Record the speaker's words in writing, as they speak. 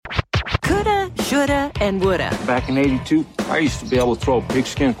shoulda, and woulda. Back in '82, I used to be able to throw a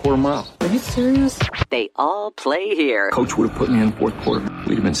pigskin a quarter mile. Are you serious? They all play here. Coach would have put me in fourth quarter.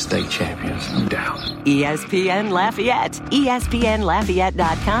 We'd have been state champions, no doubt. ESPN Lafayette,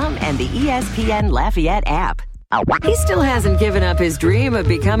 ESPNLafayette.com, and the ESPN Lafayette app. He still hasn't given up his dream of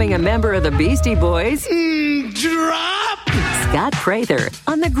becoming a member of the Beastie Boys. Drop! Scott Prather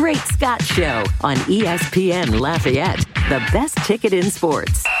on The Great Scott Show on ESPN Lafayette, the best ticket in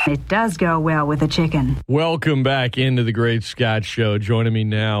sports. It does go well with a chicken. Welcome back into The Great Scott Show. Joining me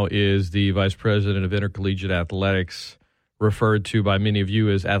now is the Vice President of Intercollegiate Athletics, referred to by many of you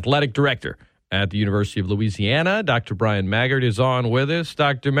as Athletic Director at the University of Louisiana. Dr. Bryan Maggard is on with us.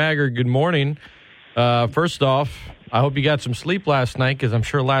 Dr. Maggard, good morning. First off, I hope you got some sleep last night, because I'm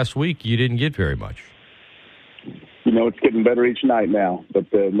sure last week you didn't get very much. You know, it's getting better each night now. But,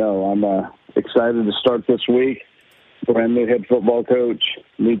 no, I'm excited to start this week. Brand new head football coach,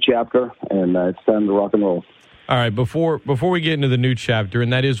 new chapter, and it's time to rock and roll. All right, before we get into the new chapter,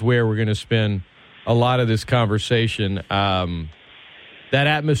 and that is where we're going to spend a lot of this conversation, that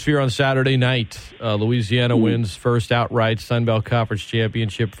atmosphere on Saturday night, Louisiana wins first outright Sun Belt Conference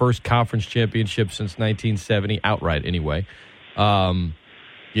championship, first conference championship since 1970, outright anyway.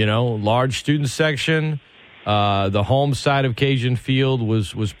 Large student section. The home side of Cajun Field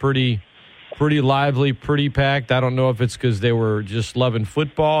was pretty lively, pretty packed. I don't know if it's because they were just loving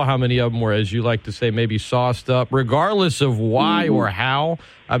football. How many of them were, as you like to say, maybe sauced up, regardless of why or how.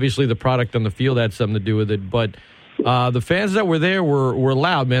 Obviously, the product on the field had something to do with it, but the fans that were there were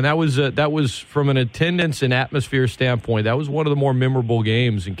loud, man. That was from an attendance and atmosphere standpoint, that was one of the more memorable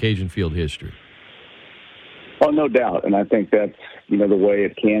games in Cajun Field history. Oh, no doubt, and I think that's the way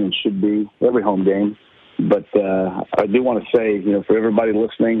it can and should be every home game. But I do want to say, for everybody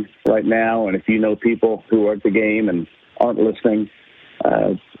listening right now, and if you know people who are at the game and aren't listening,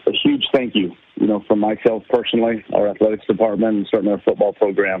 a huge thank you, from myself personally, our athletics department, and certainly our football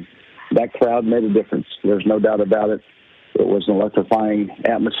program. That crowd made a difference. There's no doubt about it. It was an electrifying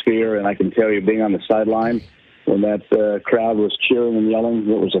atmosphere, and I can tell you, being on the sideline, when that crowd was cheering and yelling,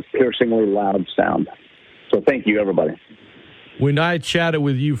 it was a piercingly loud sound. So thank you, everybody. When I chatted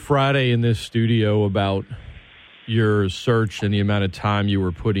with you Friday in this studio about your search and the amount of time you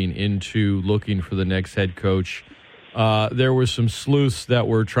were putting into looking for the next head coach, there were some sleuths that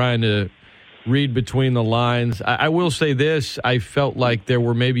were trying to read between the lines. I will say this. I felt like there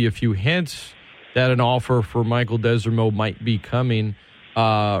were maybe a few hints that an offer for Michael Desormeaux might be coming.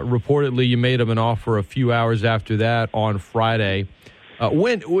 Reportedly, you made him an offer a few hours after that on Friday.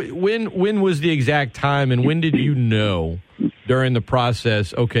 When was the exact time, and when did you know during the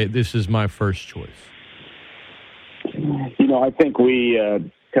process, okay, this is my first choice? I think we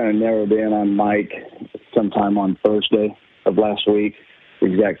kind of narrowed in on Mike sometime on Thursday of last week. The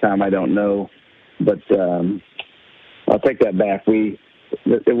exact time I don't know, but I'll take that back.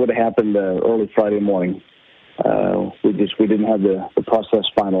 It would have happened early Friday morning. We didn't have the process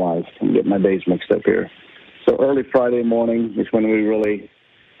finalized. I'm getting my days mixed up here. So early Friday morning is when we really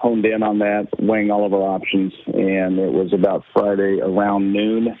honed in on that, weighing all of our options, and it was about Friday around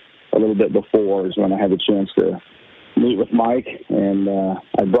noon, a little bit before, is when I had the chance to meet with Mike, and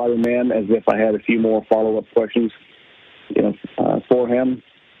I brought him in as if I had a few more follow-up questions for him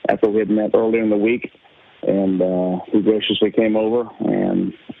after we had met earlier in the week, and he graciously came over,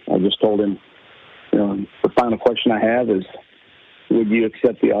 and I just told him, the final question I have is, would you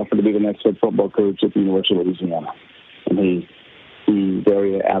accept the offer to be the next head football coach at the University of Louisiana? And he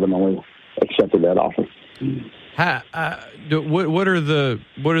very adamantly accepted that offer. What are the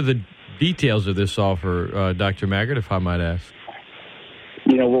details of this offer, Dr. Maggard, if I might ask?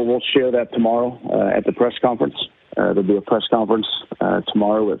 We'll share that tomorrow at the press conference. There'll be a press conference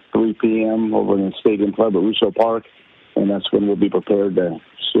tomorrow at 3 p.m. over in the Stadium Club at Russo Park, and that's when we'll be prepared to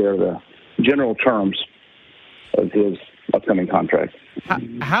share the general terms of his upcoming contract.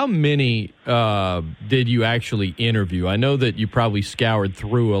 How many did you actually interview? I know that you probably scoured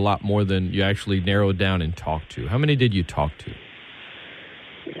through a lot more than you actually narrowed down and talked to. How many did you talk to?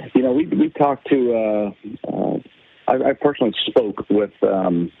 We talked to. I personally spoke with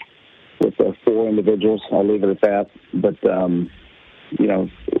 4 individuals. I'll leave it at that. But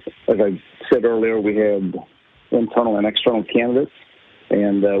as I said earlier, we had internal and external candidates,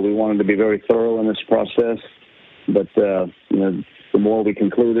 and we wanted to be very thorough in this process. But the more we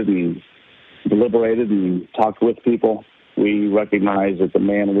concluded and deliberated and talked with people, we recognized that the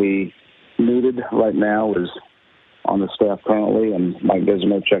man we needed right now was on the staff currently, and Mike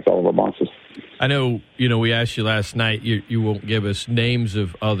Desormeaux checked all of our boxes. I know, we asked you last night, you won't give us names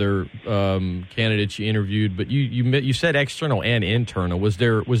of other candidates you interviewed, but you said external and internal. Was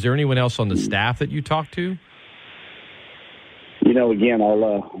there anyone else on the staff that you talked to? Again,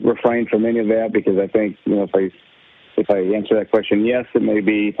 I'll refrain from any of that because I think, if I answer that question yes, it may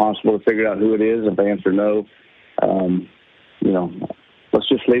be possible to figure out who it is. If I answer no, let's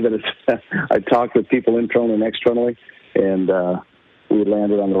just leave it as I talked with people internally and externally, and we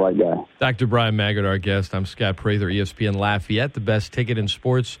landed on the right guy. Dr. Bryan Maggard, our guest. I'm Scott Prather, ESPN Lafayette, the best ticket in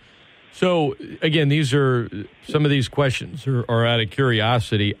sports. So, again, some of these questions are out of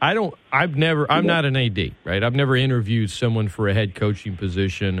curiosity. I'm not an AD, right? I've never interviewed someone for a head coaching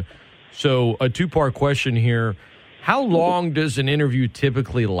position. So a two-part question here. How long does an interview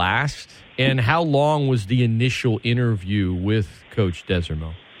typically last? And how long was the initial interview with Coach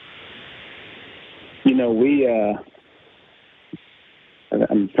Desormeaux?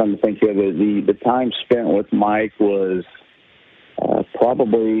 I'm trying to think here. The time spent with Mike was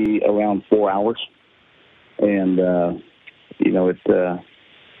probably around 4 hours. And, it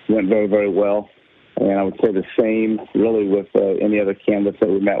went very, very well. And I would say the same really with any other candidates that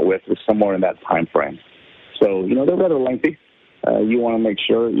we met with was somewhere in that time frame. So, they're rather lengthy. You want to make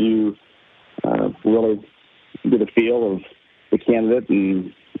sure you really get a feel of the candidate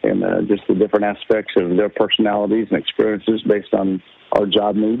and just the different aspects of their personalities and experiences based on our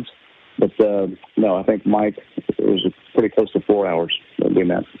job needs. But, I think Mike was pretty close to 4 hours that we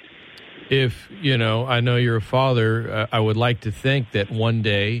met. If, I know you're a father, I would like to think that one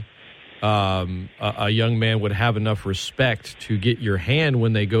day a young man would have enough respect to get your hand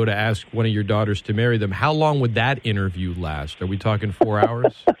when they go to ask one of your daughters to marry them. How long would that interview last? Are we talking 4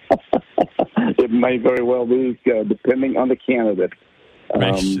 hours? It may very well be, depending on the candidate.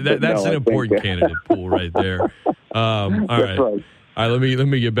 That's an important candidate pool right there. All right. All right, let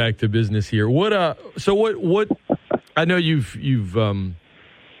me get back to business here. What I know you've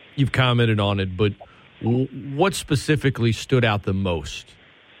commented on it, but what specifically stood out the most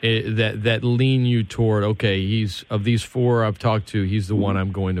that lean you toward, okay, he's of these four I've talked to, he's the one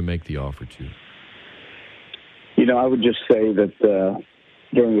I'm going to make the offer to? I would just say that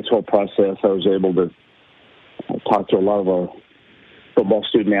during this whole process, I was able to talk to a lot of our football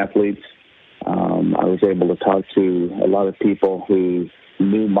student athletes. I was able to talk to a lot of people who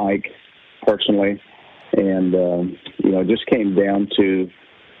knew Mike personally, and it just came down to,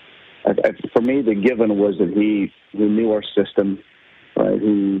 for me, the given was that he knew our system. Right,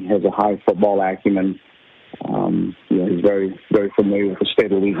 he has a high football acumen. He's very, very familiar with the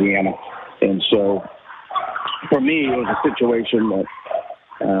state of Louisiana, and so for me, it was a situation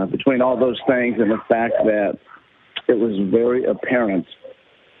that between all those things and the fact that it was very apparent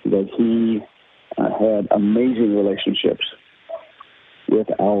that he had amazing relationships with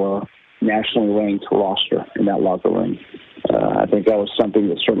our nationally ranked roster in that locker room. I think that was something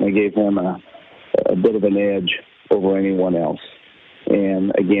that certainly gave him a bit of an edge over anyone else.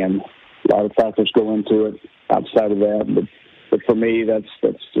 And again, a lot of factors go into it outside of that, but for me, that's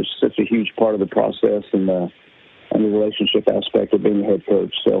just such a huge part of the process and the relationship aspect of being a head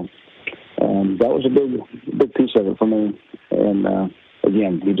coach. So that was a big piece of it for me. And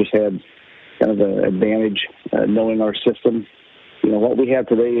again, he just had kind of an advantage knowing our system. What we have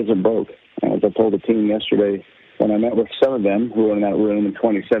today isn't broke. As I told the team yesterday, when I met with some of them who were in that room in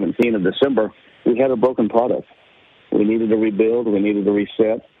 2017 of December, we had a broken product. We needed to rebuild. We needed to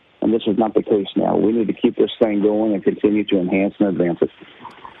reset. And this is not the case now. We need to keep this thing going and continue to enhance and advance it.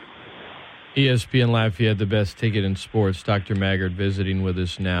 ESPN Lafayette, the best ticket in sports. Dr. Maggard visiting with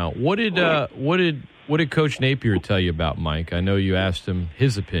us now. What did Coach Napier tell you about Mike? I know you asked him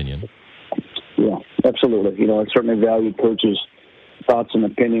his opinion. Yeah, absolutely. I certainly value Coach's thoughts and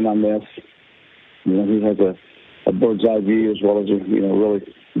opinion on this. He has a bird's eye view as well as a really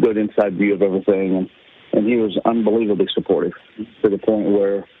good inside view of everything, and he was unbelievably supportive to the point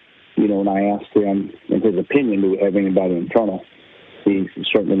where, when I asked him, in his opinion, do we have anybody internal, he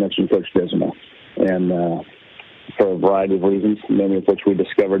certainly mentioned Coach Desormeaux, and for a variety of reasons, many of which we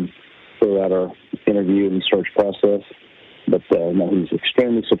discovered throughout our interview and search process. But he's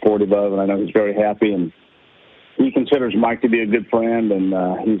extremely supportive of, and I know he's very happy, and he considers Mike to be a good friend, and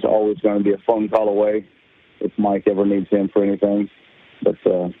he's always going to be a phone call away if Mike ever needs him for anything. But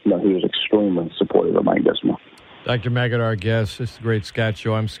he was extremely supportive of Mike Desormeaux. Dr. Maggard, our guest. This is the Great Scott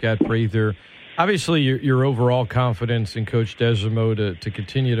Show. I'm Scott Prather. Obviously, your overall confidence in Coach Desormeaux to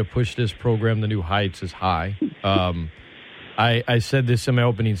continue to push this program to new heights is high. I said this in my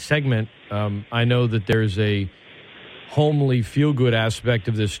opening segment. I know that there's a homely, feel-good aspect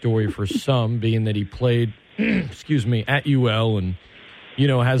of this story for some, being that he played excuse me, at UL, and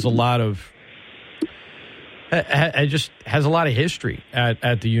has a lot of has a lot of history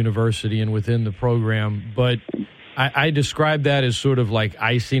at the university and within the program. But I describe that as sort of like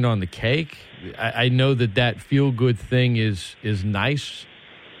icing on the cake. I know that feel-good thing is nice,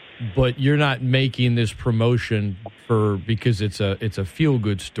 but you're not making this promotion because it's a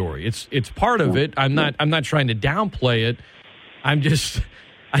feel-good story. It's part of it. I'm not trying to downplay it. I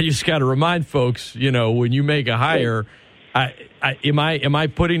just got to remind folks, when you make a hire, am I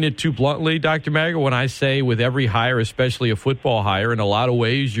putting it too bluntly, Dr. Maggard, when I say with every hire, especially a football hire, in a lot of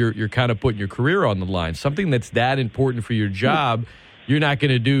ways you're kind of putting your career on the line. Something that's that important for your job, you're not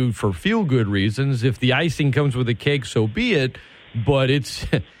going to do for feel-good reasons. If the icing comes with a cake, so be it. But it's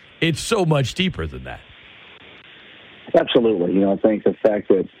so much deeper than that. Absolutely. I think the fact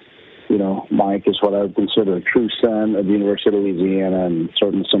that Mike is what I would consider a true son of the University of Louisiana, and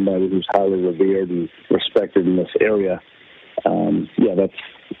certainly somebody who's highly revered and respected in this area.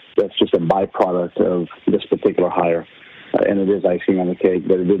 That's just a byproduct of this particular hire, and it is icing on the cake.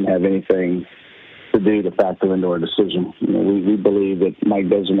 But it didn't have anything to do to factor into our decision. We believe that Mike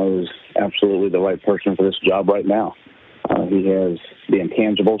Desormeaux is absolutely the right person for this job right now. He has the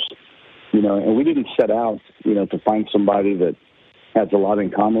intangibles, and we didn't set out, to find somebody that has a lot in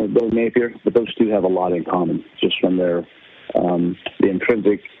common with Billy Napier, but those two have a lot in common just from their the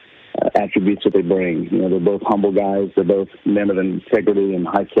intrinsic attributes that they bring. They're both humble guys. They're both men of integrity and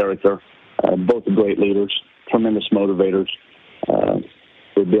high character. Both great leaders, tremendous motivators.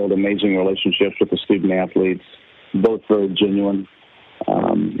 They build amazing relationships with the student athletes. Both very genuine.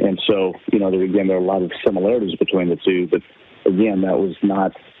 And so, there are a lot of similarities between the two. But again, that was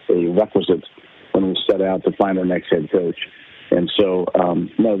not a requisite when we set out to find our next head coach. And so,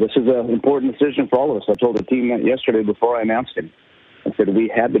 no, this is an important decision for all of us. I told the team that yesterday before I announced him. I said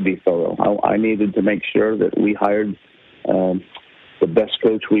we had to be thorough. I needed to make sure that we hired the best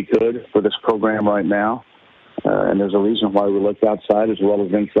coach we could for this program right now. And there's a reason why we looked outside as well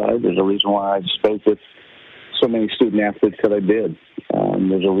as inside. There's a reason why I spoke with so many student athletes that I did.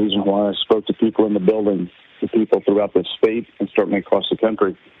 There's a reason why I spoke to people in the building, to people throughout the state and certainly across the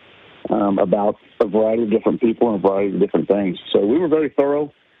country about a variety of different people and a variety of different things. So we were very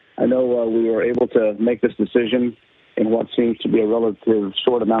thorough. I know we were able to make this decision in what seems to be a relative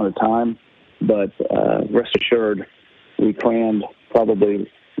short amount of time, but rest assured, we crammed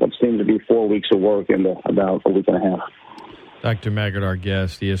probably what seemed to be 4 weeks of work into about a week and a half. Dr. Maggard, our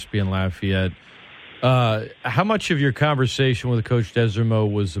guest, ESPN Lafayette. How much of your conversation with Coach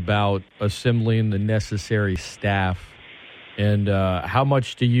Desormeaux was about assembling the necessary staff, and how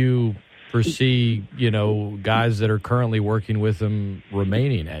much do you foresee, guys that are currently working with him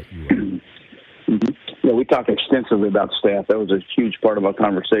remaining at UL? Yeah, we talked extensively about staff. That was a huge part of our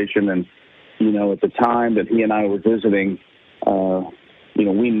conversation, and at the time that he and I were visiting,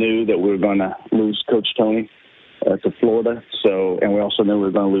 we knew that we were going to lose Coach Tony to Florida. And we also knew we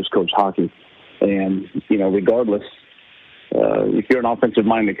were going to lose Coach Hockey. And, regardless, if you're an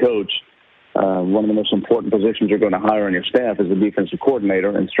offensive-minded coach, one of the most important positions you're going to hire on your staff is the defensive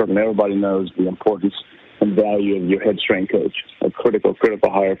coordinator, and certainly everybody knows the importance and value of your head strength coach, a critical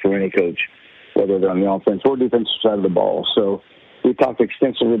hire for any coach, whether they're on the offense or defensive side of the ball. So we talked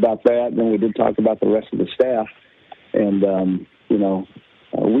extensively about that. Then we did talk about the rest of the staff. And,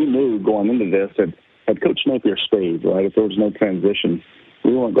 we knew going into this that had Coach Napier stayed, right, if there was no transition,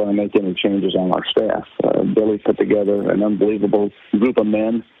 we weren't going to make any changes on our staff. Billy put together an unbelievable group of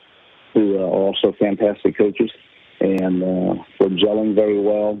men who are also fantastic coaches, and we're gelling very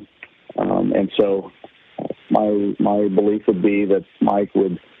well. And so my belief would be that Mike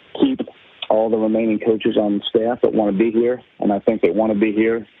would keep all the remaining coaches on staff that want to be here, and I think they want to be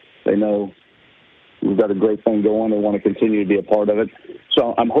here. They know we've got a great thing going. They want to continue to be a part of it.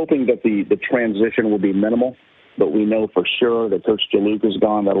 So I'm hoping that the transition will be minimal, but we know for sure that Coach Jaluk is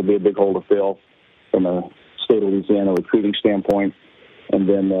gone. That'll be a big hole to fill from a state of Louisiana recruiting standpoint. And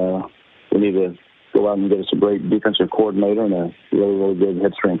then we need to go out and get us a great defensive coordinator and a really, really good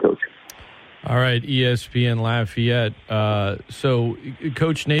head strength coach. All right, ESPN Lafayette. So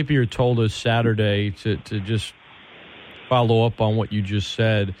Coach Napier told us Saturday to just follow up on what you just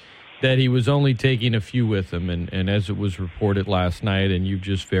said, that he was only taking a few with him. And as it was reported last night, and you've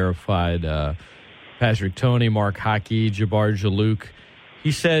just verified, Patrick Toney, Mark Hockey, Jabbar Jaluk,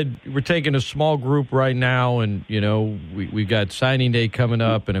 he said, we're taking a small group right now, and, we got signing day coming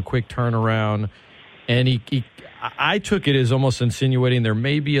up and a quick turnaround. And I took it as almost insinuating there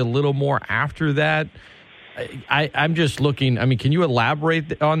may be a little more after that. I'm just looking. I mean, can you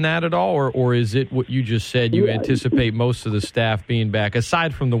elaborate on that at all, or is it what you just said? You anticipate most of the staff being back,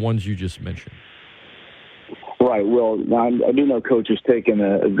 aside from the ones you just mentioned? Right. Well, I do know Coach has taken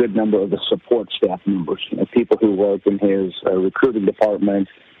a good number of the support staff members, people who work in his recruiting department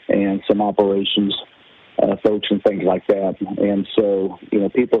and some operations folks and things like that. And so,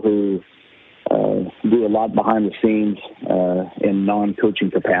 people who do a lot behind the scenes in non-coaching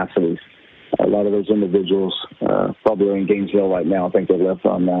capacities. A lot of those individuals probably are in Gainesville right now. I think they left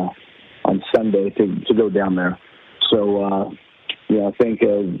on Sunday to go down there. So, I think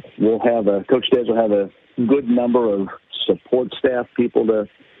Coach Des will have a good number of support staff people to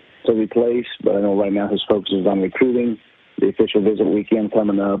replace. But I know right now his focus is on recruiting, the official visit weekend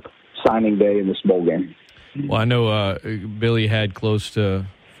coming up, signing day, and this bowl game. Well, I know Billy had close to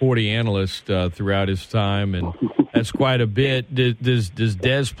 40 analysts throughout his time, and that's quite a bit. Does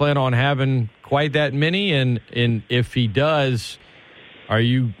Des plan on having quite that many? And if he does, are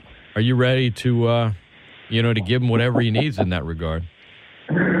you ready to to give him whatever he needs in that regard?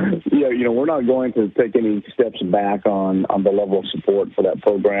 Yeah, we're not going to take any steps back on the level of support for that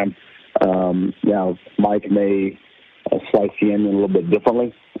program. Now, Mike may slice the onion a little bit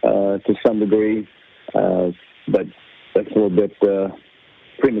differently to some degree, but that's a little bit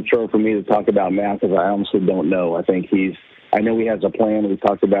premature for me to talk about now because I honestly don't know. I know he has a plan. We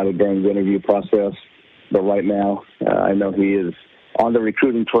talked about it during the interview process, but right now I know he is on the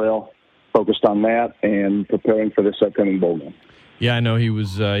recruiting trail, focused on that and preparing for this upcoming bowl game. Yeah, I know he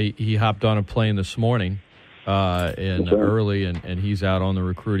was. He hopped on a plane this morning early, and he's out on the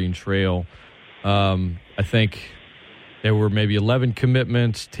recruiting trail. I think there were maybe 11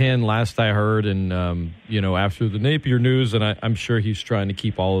 commitments, 10 last I heard, and after the Napier news, and I'm sure he's trying to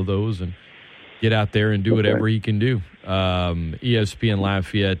keep all of those and get out there and do whatever he can do. ESPN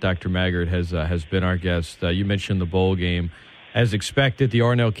Lafayette, Dr. Maggard has been our guest. You mentioned the bowl game. As expected, the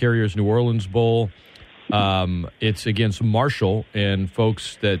Arnell Carriers New Orleans Bowl. It's against Marshall, and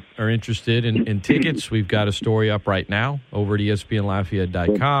folks that are interested in tickets, we've got a story up right now over at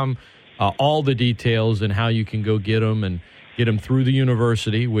ESPNLafayette.com. All the details and how you can go get them through the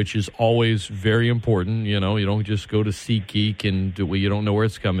university, which is always very important. You don't just go to SeatGeek and you don't know where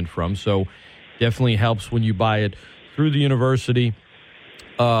it's coming from. So definitely helps when you buy it through the university.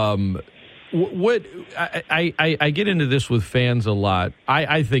 What I get into this with fans a lot.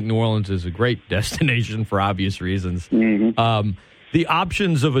 I think New Orleans is a great destination for obvious reasons. Mm-hmm. The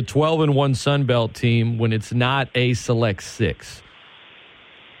options of a 12-1 Sun Belt team when it's not a Select Six.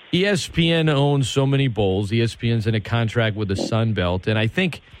 ESPN owns so many bowls. ESPN's in a contract with the Sun Belt, and I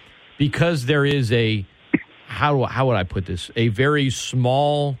think because there is how would I put this? A very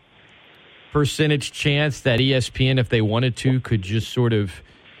small percentage chance that ESPN, if they wanted to, could just sort of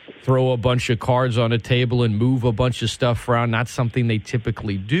throw a bunch of cards on a table and move a bunch of stuff around, not something they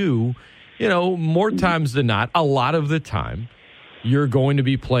typically do. More times than not, a lot of the time, you're going to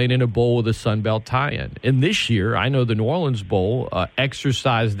be playing in a bowl with a Sun Belt tie-in. And this year, I know the New Orleans Bowl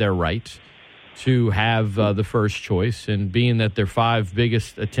exercised their right to have the first choice, and being that their 5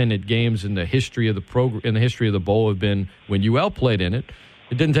 biggest attended games in the history of the bowl have been when UL played in it.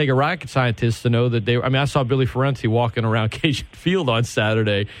 It didn't take a rocket scientist to know that I saw Billy Ferentzi walking around Cajun Field on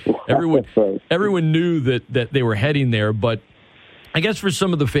Saturday. Everyone knew that they were heading there, but I guess for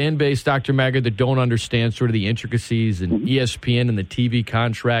some of the fan base, Dr. Maggard, that don't understand sort of the intricacies and ESPN and the TV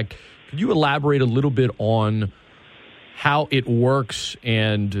contract, could you elaborate a little bit on how it works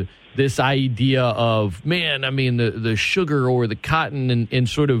and this idea of, the sugar or the cotton and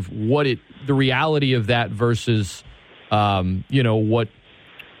sort of the reality of that versus,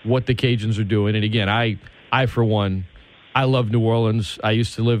 what the Cajuns are doing. And again, I for one, I love New Orleans. I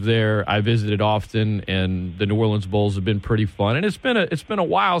used to live there. I visited often, and the New Orleans Bowls have been pretty fun. And it's been a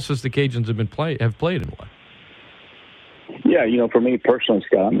while since the Cajuns have played in one. Yeah, for me personally,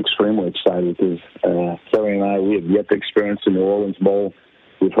 Scott, I'm extremely excited because Terry and I, we have yet to experience the New Orleans Bowl.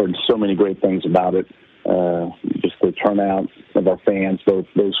 We've heard so many great things about it. Just the turnout of our fans, both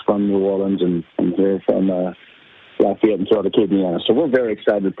those from New Orleans and here from Lafayette and throughout the Cape. So we're very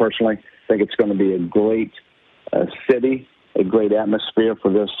excited personally. I think it's going to be a great city, a great atmosphere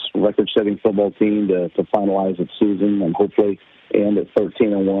for this record-setting football team to finalize its season and hopefully end at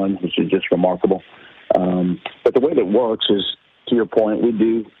 13-1, which is just remarkable. But the way that works is, to your point, we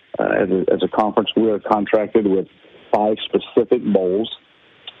do, as a conference, we are contracted with 5 specific bowls.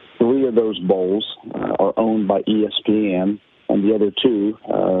 3 of those bowls are owned by ESPN, and the other 2,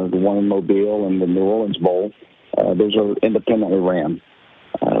 the one in Mobile and the New Orleans Bowl, those are independently ran.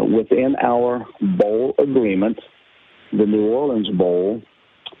 Within our bowl agreement, the New Orleans Bowl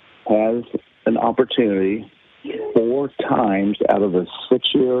has an opportunity 4 times out of a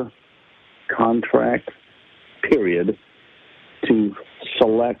 6-year contract period to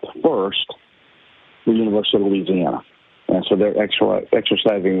select first the University of Louisiana. And so they're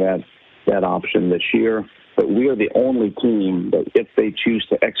exercising that option this year. But we are the only team that, if they choose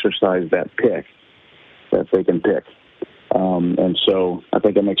to exercise that pick, that they can pick. And so I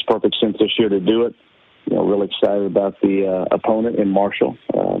think it makes perfect sense this year to do it. Really excited about the opponent in Marshall,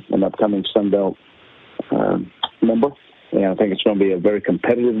 an upcoming Sun Belt member. And I think it's going to be a very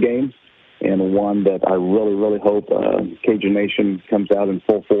competitive game, and one that I really, really hope Cajun Nation comes out in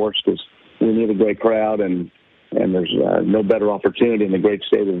full force, because we need a great crowd, and there's no better opportunity in the great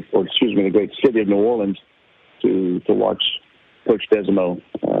city of New Orleans to watch Coach Desormeaux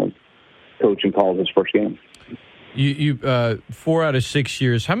coach and call his first game. You 4 out of 6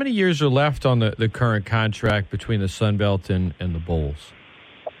 years. How many years are left on the current contract between the Sun Belt and the Bowls?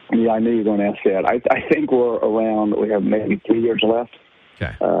 Yeah, I knew you were going to ask that. I think we have maybe 3 years left.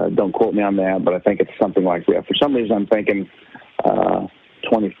 Okay. Don't quote me on that, but I think it's something like that. For some reason, I'm thinking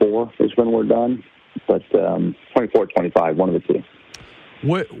 24 is when we're done, but 24, 25, one of the two.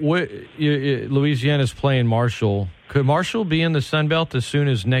 Louisiana's playing Marshall. Could Marshall be in the Sun Belt as soon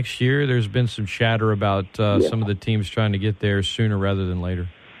as next year? There's been some chatter about some of the teams trying to get there sooner rather than later.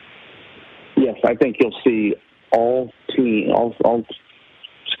 Yes, I think you'll see all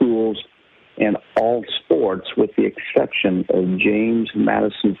schools and all sports, with the exception of James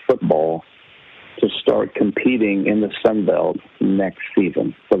Madison football, to start competing in the Sun Belt next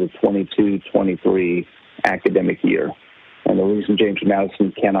season for the 22-23 academic year. And the reason James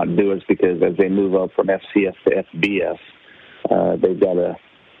Madison cannot do it is because as they move up from FCS to FBS, they've got a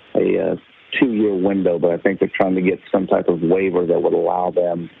 2-year window, but I think they're trying to get some type of waiver that would allow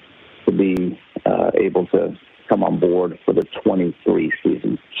them to be able to come on board for the 23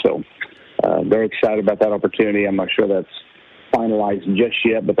 season. So very excited about that opportunity. I'm not sure that's finalized just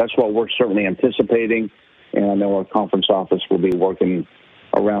yet, but that's what we're certainly anticipating. And I know our conference office will be working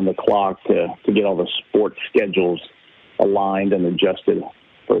around the clock to get all the sports schedules aligned and adjusted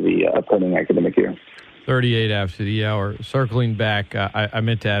for the upcoming academic year. 38 after the hour. Circling back, I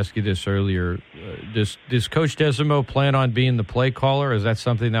meant to ask you this earlier. Does Coach Desormeaux plan on being the play caller? Is that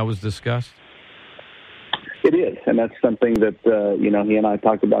something that was discussed? It is, and that's something that he and I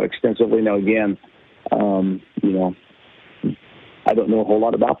talked about extensively. Now, again, I don't know a whole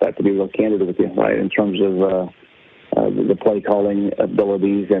lot about that, to be real candid with you, right? In terms of the play calling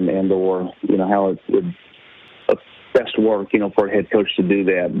abilities and or how it would best work, for a head coach to do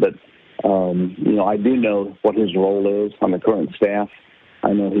that. But I do know what his role is on the current staff.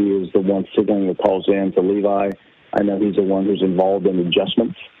 I know he is the one signaling the calls in to Levi. I know he's the one who's involved in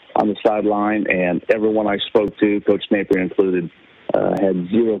adjustments on the sideline, and everyone I spoke to, Coach Napier included, had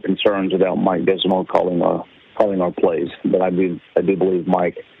zero concerns about Mike Desormeaux calling our plays. But I do believe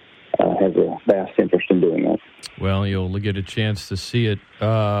Mike has a vast interest in doing that. Well, you'll get a chance to see it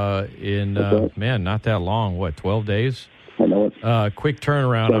in not that long. 12 days? I know it. Quick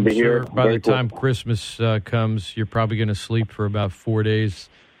turnaround. I'm sure by the time quick. Christmas comes, you're probably going to sleep for about 4 days.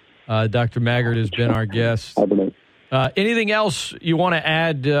 Dr. Maggard has been our guest. I believe. Anything else you want to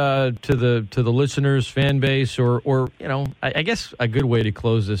add to the listeners' fan base, or I guess a good way to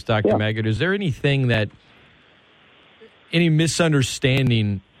close this, Dr. Maggard, is there anything any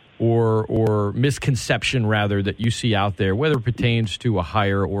misunderstanding or misconception rather that you see out there, whether it pertains to a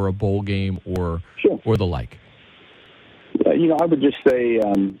hire or a bowl game or the like? I would just say,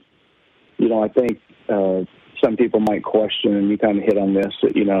 I think some people might question, and you kind of hit on this,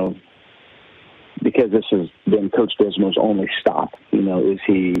 that, because this has been Coach Desormeaux's only stop, is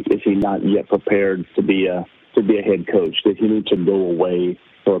he not yet prepared to be a head coach? Did he need to go away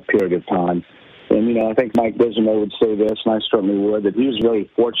for a period of time? And, I think Mike Desormeaux would say this, and I certainly would, that he was very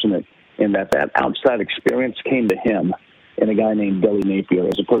fortunate in that outside experience came to him and a guy named Billy Napier,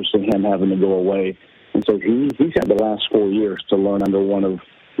 as opposed to him having to go away. And so he's had the last 4 years to learn under one of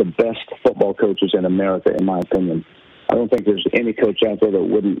the best football coaches in America, in my opinion. I don't think there's any coach out there that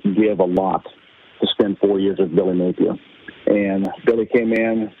wouldn't give a lot to spend 4 years with Billy Napier. And Billy came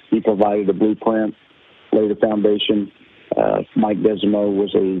in, he provided a blueprint, laid a foundation. Mike Desormeaux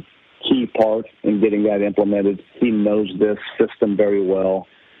was a key part in getting that implemented. He knows this system very well,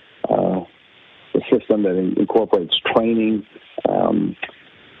 the system that incorporates training,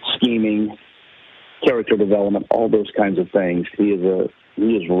 scheming, character development, all those kinds of things. He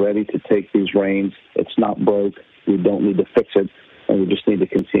is ready to take these reins. It's not broke. We don't need to fix it, and we just need to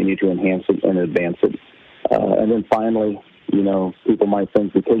continue to enhance it and advance it. And then finally, people might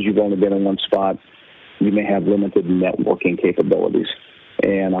think because you've only been in one spot, you may have limited networking capabilities.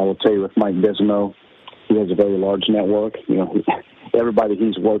 And I will tell you, with Mike Desormeaux, he has a very large network. Everybody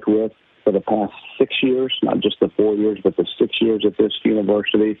he's worked with for the past 6 years, not just the 4 years, but the 6 years at this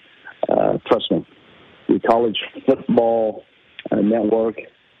university, trust me, the college football network,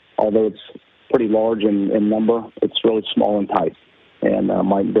 although it's pretty large in number, it's really small and tight. And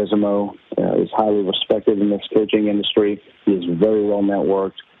Mike Desormeaux is highly respected in this coaching industry. He is very well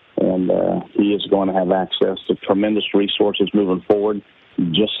networked, and he is going to have access to tremendous resources moving forward,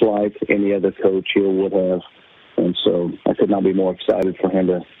 just like any other coach here would have. And so I could not be more excited for him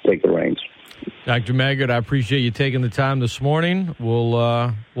to take the reins. Dr. Maggard, I appreciate you taking the time this morning.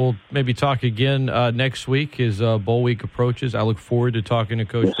 We'll maybe talk again next week as bowl week approaches. I look forward to talking to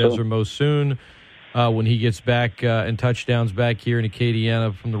Coach Desormeaux soon when he gets back and touchdowns back here in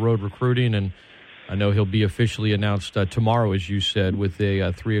Acadiana from the road recruiting. And I know he'll be officially announced tomorrow, as you said, with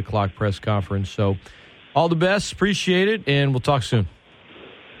a 3 o'clock press conference. So all the best. Appreciate it, and we'll talk soon.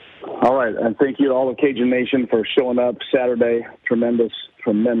 All right, and thank you to all of Cajun Nation for showing up Saturday. Tremendous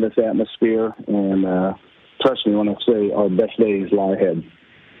atmosphere, and trust me when I say our best days lie ahead.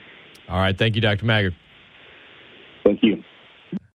 All right, thank you, Dr. Maggard. Thank you.